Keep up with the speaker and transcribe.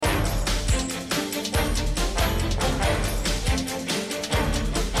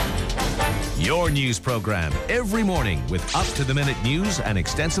Your news program every morning with up-to-the-minute news and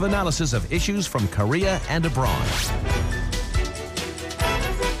extensive analysis of issues from Korea and abroad.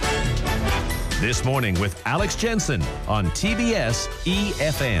 This morning with Alex Jensen on TBS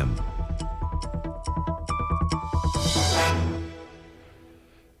EFM.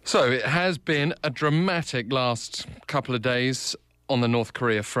 So it has been a dramatic last couple of days on the North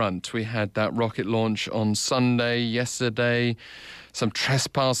Korea front. We had that rocket launch on Sunday, yesterday, some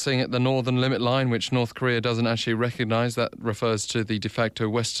trespassing at the northern limit line, which North Korea doesn't actually recognize. That refers to the de facto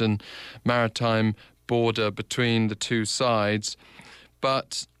western maritime border between the two sides.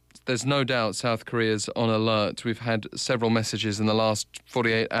 But there's no doubt South Korea's on alert. We've had several messages in the last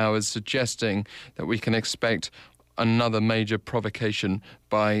 48 hours suggesting that we can expect another major provocation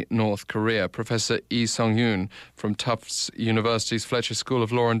by North Korea. Professor Lee Sung-Yoon from Tufts University's Fletcher School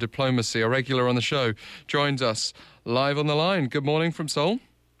of Law and Diplomacy, a regular on the show, joins us live on the line. Good morning from Seoul.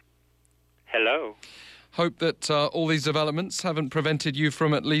 Hello. Hope that all these developments haven't prevented you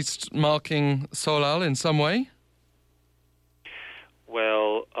from at least marking Solal in some way?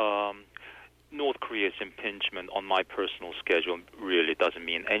 Well, North Korea's impingement on my personal schedule really doesn't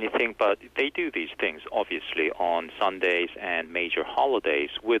mean anything, but they do these things, obviously, on Sundays and major holidays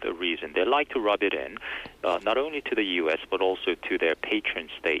with a reason. They like to rub it in, not only to the U.S., but also to their patron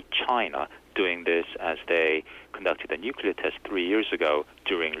state, China, doing this as they conducted a nuclear test 3 years ago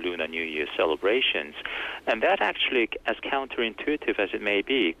during Lunar New Year celebrations. And that actually, as counterintuitive as it may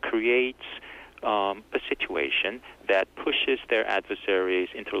be, creates a situation that pushes their adversaries,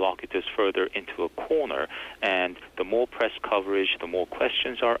 interlocutors, further into a corner. And the more press coverage, the more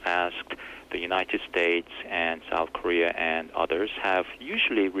questions are asked. The United States and South Korea and others have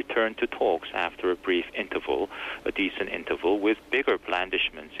usually returned to talks after a brief interval, a decent interval, with bigger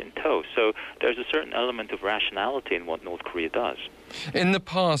blandishments in tow. So there's a certain element of rationality in what North Korea does. In the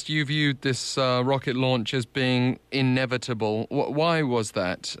past, you viewed this rocket launch as being inevitable. Why was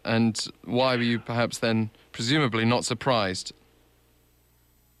that? And why were you perhaps then presumably not surprised?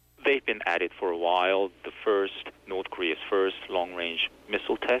 They've been at it for a while. North Korea's first long-range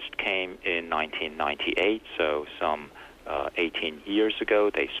missile test came in 1998, so some 18 years ago.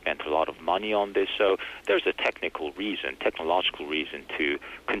 They spent a lot of money on this, so there's a technological reason to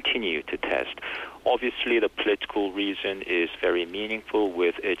continue to test. Obviously, the political reason is very meaningful.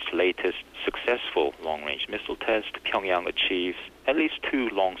 With its latest successful long-range missile test, Pyongyang achieves at least two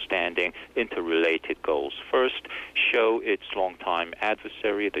long-standing interrelated goals. First, show its longtime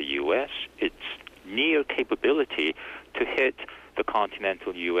adversary, the U.S., its near capability to hit the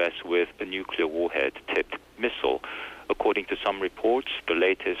continental U.S. with a nuclear warhead-tipped missile. According to some reports, the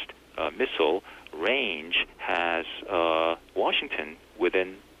latest missile range has Washington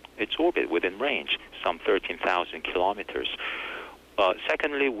within its orbit, within range, some 13,000 kilometers.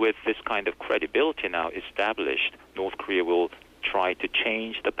 Secondly, with this kind of credibility now established, North Korea will try to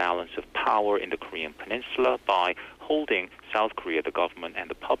change the balance of power in the Korean Peninsula by holding South Korea, the government and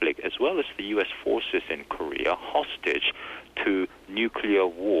the public, as well as the U.S. forces in Korea, hostage to nuclear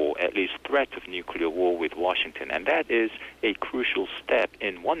war, at least threat of nuclear war with Washington. And that is a crucial step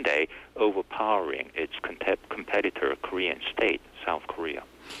in one day overpowering its competitor, Korean state, South Korea.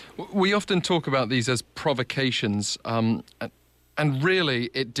 We often talk about these as provocations, and really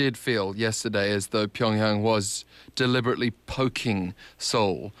it did feel yesterday as though Pyongyang was deliberately poking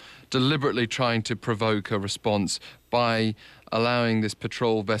Seoul, deliberately trying to provoke a response by allowing this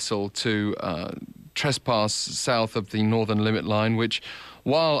patrol vessel to trespass south of the northern limit line, which,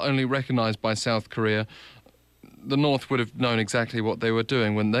 while only recognized by South Korea, the North would have known exactly what they were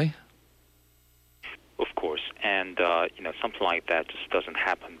doing, wouldn't they? Of course, and something like that just doesn't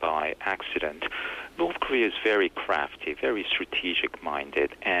happen by accident. North Korea is very crafty, very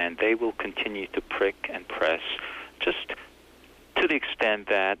strategic-minded, and they will continue to prick and press just to the extent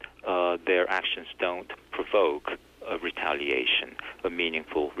that their actions don't provoke a retaliation, a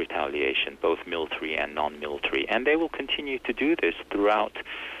meaningful retaliation, both military and non-military. And they will continue to do this throughout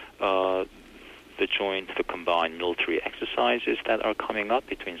the combined military exercises that are coming up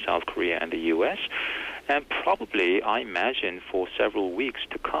between South Korea and the U.S., and probably, I imagine, for several weeks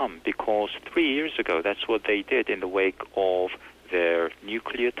to come, because 3 years ago, that's what they did in the wake of their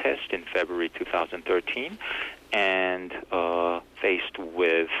nuclear test in February 2013, and faced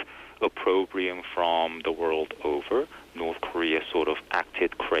with opprobrium from the world over, North Korea sort of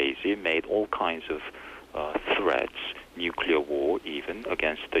acted crazy, made all kinds of threats, nuclear war even,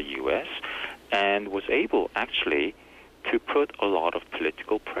 against the U.S., and was able, actually, to put a lot of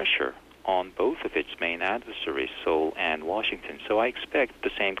political pressure on both of its main adversaries, Seoul and Washington. So I expect the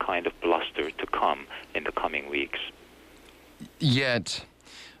same kind of bluster to come in the coming weeks. Yet,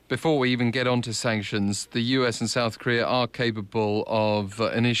 before we even get onto sanctions, the US and South Korea are capable of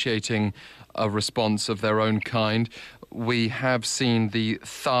initiating a response of their own kind. We have seen the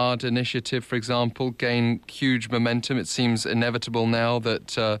THAAD initiative, for example, gain huge momentum. It seems inevitable now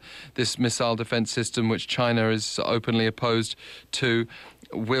that this missile defense system, which China is openly opposed to,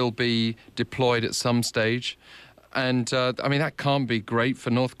 will be deployed at some stage. And, that can't be great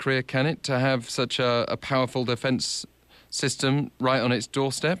for North Korea, can it, to have such a powerful defense system right on its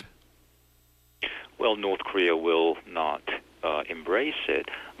doorstep? Well, North Korea will not embrace it,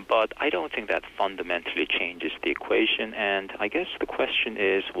 but I don't think that fundamentally changes the equation. And I guess the question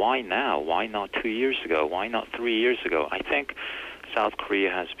is, why now? Why not 2 years ago? Why not 3 years ago? I think South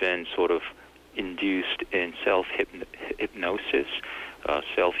Korea has been sort of induced in self-hypnosis.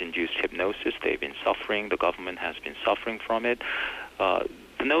 Self-induced hypnosis. They've been suffering. The government has been suffering from it.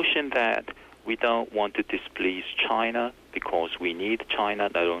 The notion that we don't want to displease China because we need China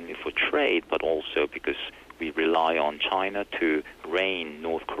not only for trade, but also because we rely on China to rein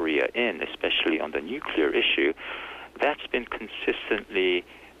North Korea in, especially on the nuclear issue. That's been consistently,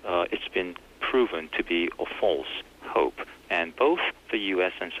 it's been proven to be a false hope. And both the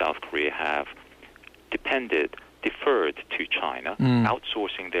U.S. and South Korea have deferred to China,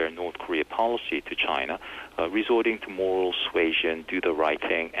 outsourcing their North Korea policy to China, resorting to moral suasion, do the right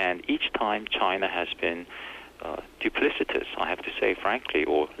thing. And each time China has been duplicitous, I have to say frankly,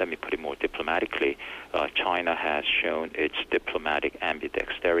 or let me put it more diplomatically, China has shown its diplomatic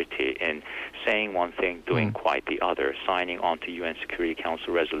ambidexterity in saying one thing, doing quite the other, signing on to UN Security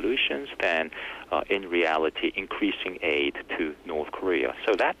Council resolutions, then in reality increasing aid to North Korea.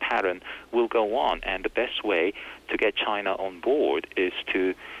 So that pattern will go on, and the best way to get China on board is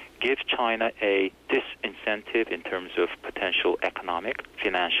to give China a disincentive in terms of potential economic,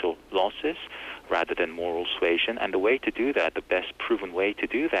 financial losses, rather than moral suasion. And the way to do that, the best proven way to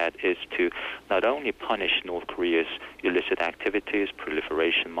do that, is to not only punish North Korea's illicit activities,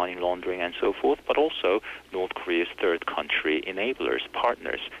 proliferation, money laundering, and so forth, but also North Korea's third country enablers,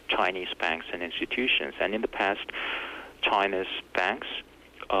 partners, Chinese banks and institutions. And in the past, China's banks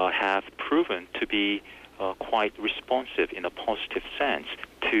have proven to be quite responsive in a positive sense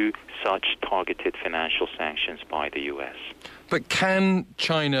to such targeted financial sanctions by the U.S. But can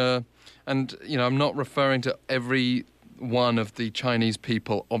China, and I'm not referring to every one of the Chinese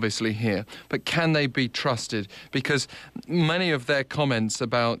people obviously here, but can they be trusted? Because many of their comments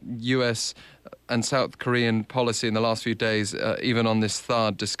about US and South Korean policy in the last few days, even on this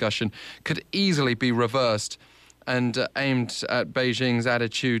THAAD discussion, could easily be reversed and aimed at Beijing's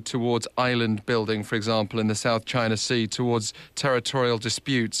attitude towards island building, for example, in the South China Sea, towards territorial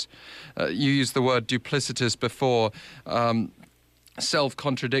disputes. You used the word duplicitous before.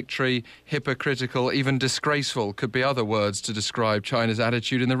 Self-contradictory, hypocritical, even disgraceful could be other words to describe China's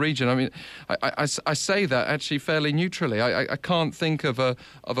attitude in the region. I mean, I say that actually fairly neutrally. I can't think of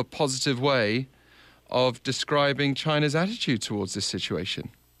a positive way of describing China's attitude towards this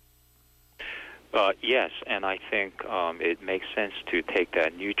situation. Yes, and I think it makes sense to take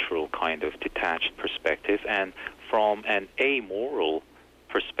that neutral kind of detached perspective, and from an amoral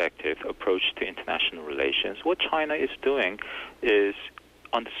perspective approach to international relations. What China is doing is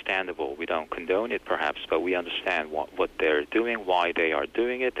understandable. We don't condone it perhaps, but we understand what they're doing, why they are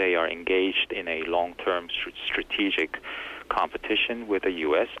doing it. They are engaged in a long-term strategic competition with the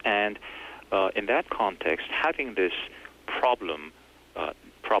U.S., and in that context, having this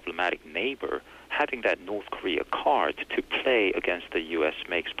problematic neighbor, having that North Korea card to play against the U.S.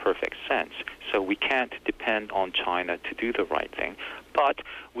 makes perfect sense. So we can't depend on China to do the right thing, but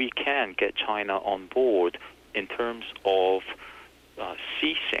we can get China on board in terms of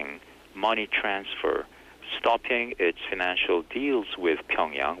ceasing money transfer, stopping its financial deals with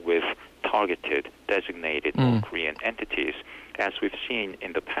Pyongyang, with targeted, designated North Korean entities, as we've seen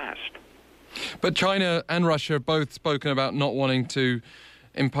in the past. But China and Russia have both spoken about not wanting to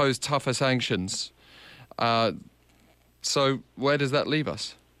impose tougher sanctions. So where does that leave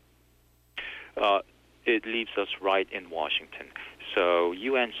us? It leaves us right in Washington. So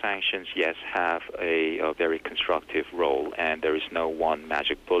UN sanctions, yes, have a very constructive role, and there is no one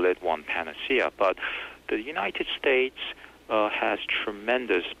magic bullet, one panacea. But the United States has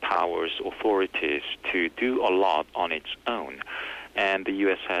tremendous powers, authorities to do a lot on its own. And the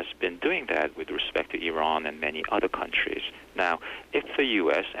U.S. has been doing that with respect to Iran and many other countries. Now, if the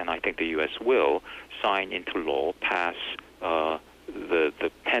U.S., and I think the U.S. will, sign into law, pass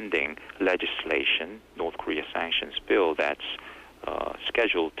the pending legislation, North Korea sanctions bill, that's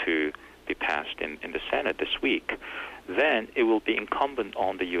scheduled to be passed in the Senate this week, then it will be incumbent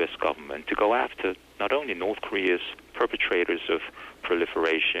on the U.S. government to go after not only North Korea's perpetrators of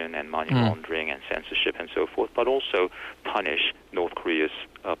proliferation and money laundering and censorship and so forth, but also punish North Korea's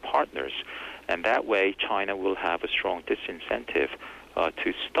partners. And that way, China will have a strong disincentive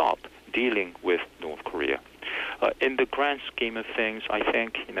to stop dealing with North Korea. In the grand scheme of things, I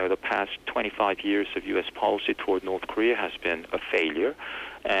think the past 25 years of U.S. policy toward North Korea has been a failure,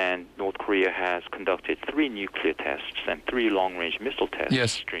 and North Korea has conducted 3 nuclear tests and 3 long-range missile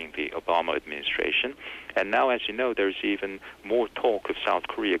tests during the Obama administration. And now, as you know, there's even more talk of South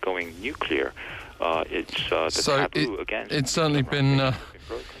Korea going nuclear. It's the taboo against. It's certainly been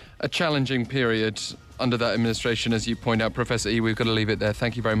a challenging period under that administration, as you point out, Professor Yi. We've got to leave it there.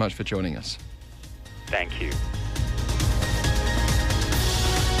 Thank you very much for joining us. Thank you.